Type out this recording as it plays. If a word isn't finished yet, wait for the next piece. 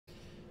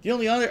The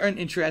only other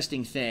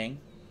interesting thing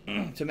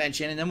to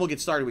mention, and then we'll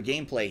get started with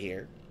gameplay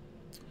here,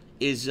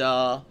 is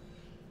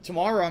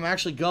tomorrow I'm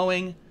actually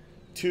going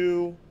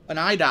to an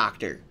eye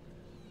doctor.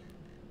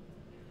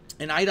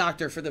 An eye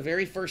doctor for the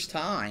very first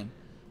time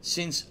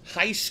since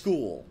high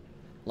school.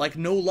 Like,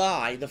 no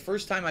lie, the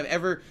first time I've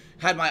ever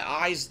had my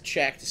eyes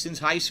checked since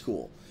high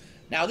school.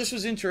 Now, this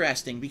was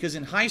interesting because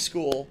in high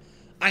school,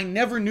 I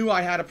never knew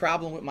I had a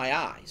problem with my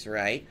eyes,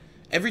 right?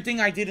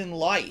 Everything I did in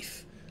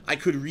life, I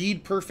could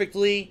read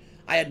perfectly.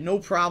 I had no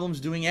problems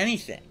doing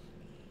anything.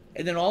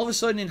 And then all of a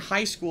sudden in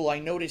high school, I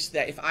noticed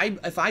that if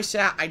I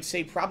sat, I'd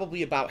say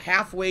probably about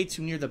halfway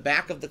to near the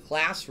back of the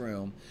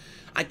classroom,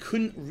 I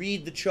couldn't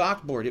read the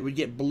chalkboard. It would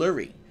get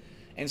blurry.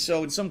 And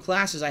so in some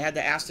classes, I had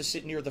to ask to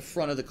sit near the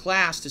front of the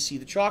class to see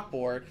the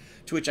chalkboard,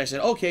 to which I said,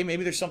 okay,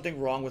 maybe there's something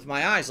wrong with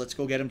my eyes. Let's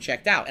go get them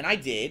checked out. And I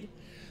did.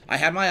 I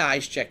had my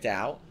eyes checked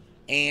out,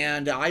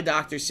 and the eye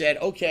doctor said,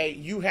 okay,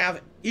 you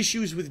have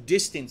issues with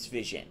distance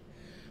vision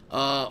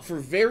for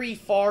very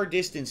far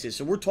distances.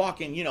 So we're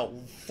talking, you know,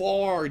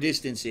 far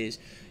distances.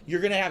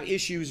 You're going to have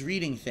issues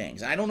reading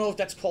things. I don't know if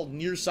that's called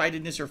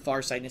nearsightedness or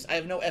farsightedness. I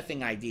have no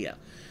effing idea.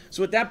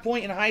 So at that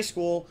point in high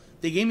school,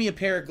 they gave me a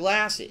pair of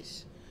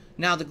glasses.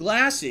 Now, the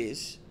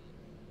glasses,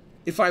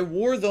 if I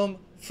wore them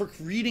for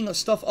reading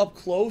stuff up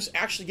close,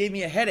 actually gave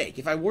me a headache.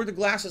 If I wore the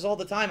glasses all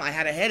the time, I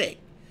had a headache.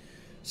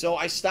 So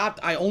I stopped.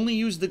 I only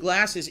used the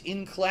glasses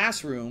in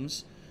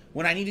classrooms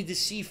when I needed to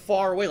see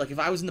far away, like if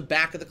I was in the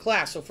back of the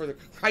class. So for the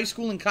high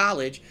school and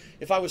college,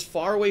 if I was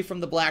far away from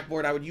the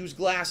blackboard, I would use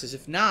glasses.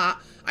 If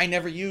not, I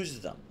never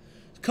used them.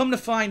 Come to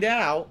find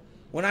out,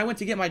 when I went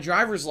to get my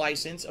driver's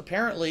license,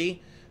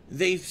 apparently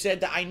they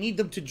said that I need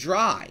them to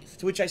drive,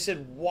 to which I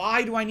said,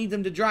 why do I need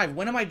them to drive?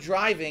 When am I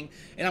driving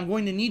and I'm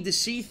going to need to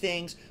see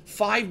things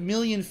 5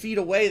 million feet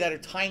away that are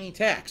tiny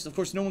text? Of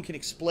course, no one can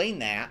explain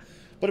that,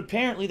 but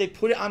apparently they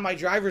put it on my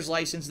driver's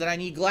license that I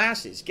need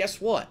glasses. Guess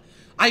what?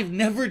 I've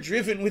never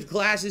driven with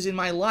glasses in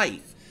my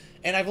life,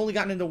 and I've only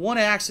gotten into one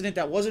accident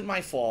that wasn't my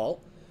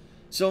fault.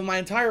 So my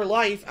entire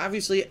life,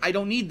 obviously, I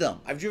don't need them.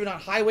 I've driven on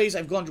highways,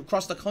 I've gone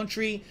across the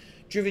country,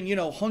 driven, you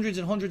know, hundreds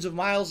and hundreds of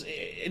miles.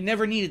 It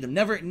never needed them.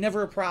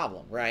 Never a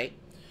problem, right?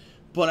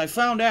 But I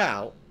found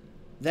out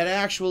that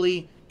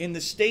actually in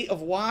the state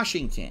of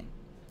Washington,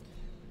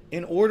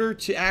 in order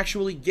to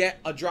actually get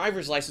a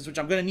driver's license, which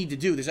I'm going to need to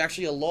do, there's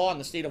actually a law in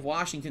the state of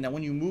Washington that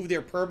when you move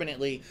there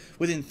permanently,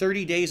 within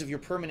 30 days of your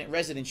permanent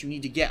residence, you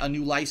need to get a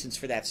new license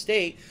for that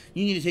state.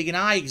 You need to take an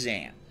eye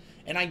exam.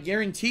 And I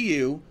guarantee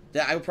you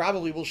that I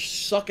probably will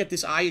suck at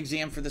this eye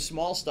exam for the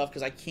small stuff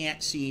because I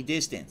can't see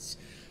distance.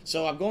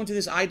 So I'm going to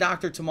this eye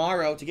doctor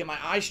tomorrow to get my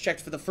eyes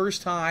checked for the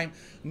first time,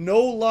 no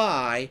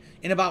lie,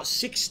 in about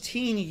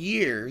 16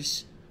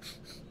 years.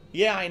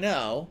 Yeah, I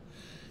know.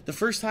 The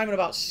first time in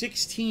about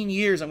 16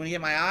 years I'm going to get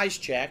my eyes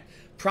checked.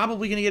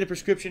 Probably going to get a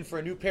prescription for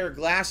a new pair of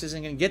glasses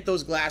and going to get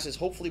those glasses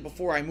hopefully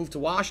before I move to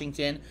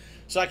Washington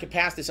so I can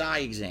pass this eye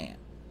exam.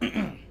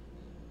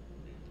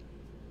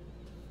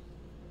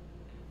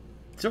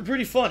 So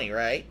pretty funny,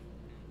 right?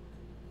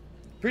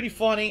 Pretty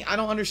funny. I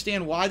don't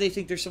understand why they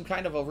think there's some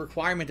kind of a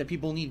requirement that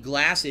people need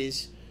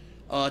glasses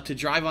to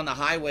drive on the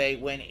highway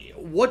when,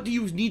 what do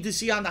you need to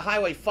see on the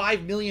highway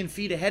 5 million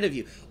feet ahead of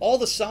you? All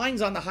the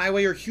signs on the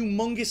highway are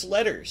humongous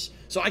letters,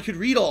 so I could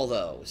read all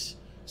those.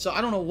 So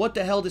I don't know what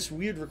the hell this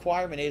weird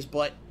requirement is,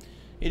 but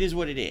it is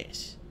what it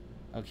is.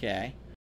 Okay.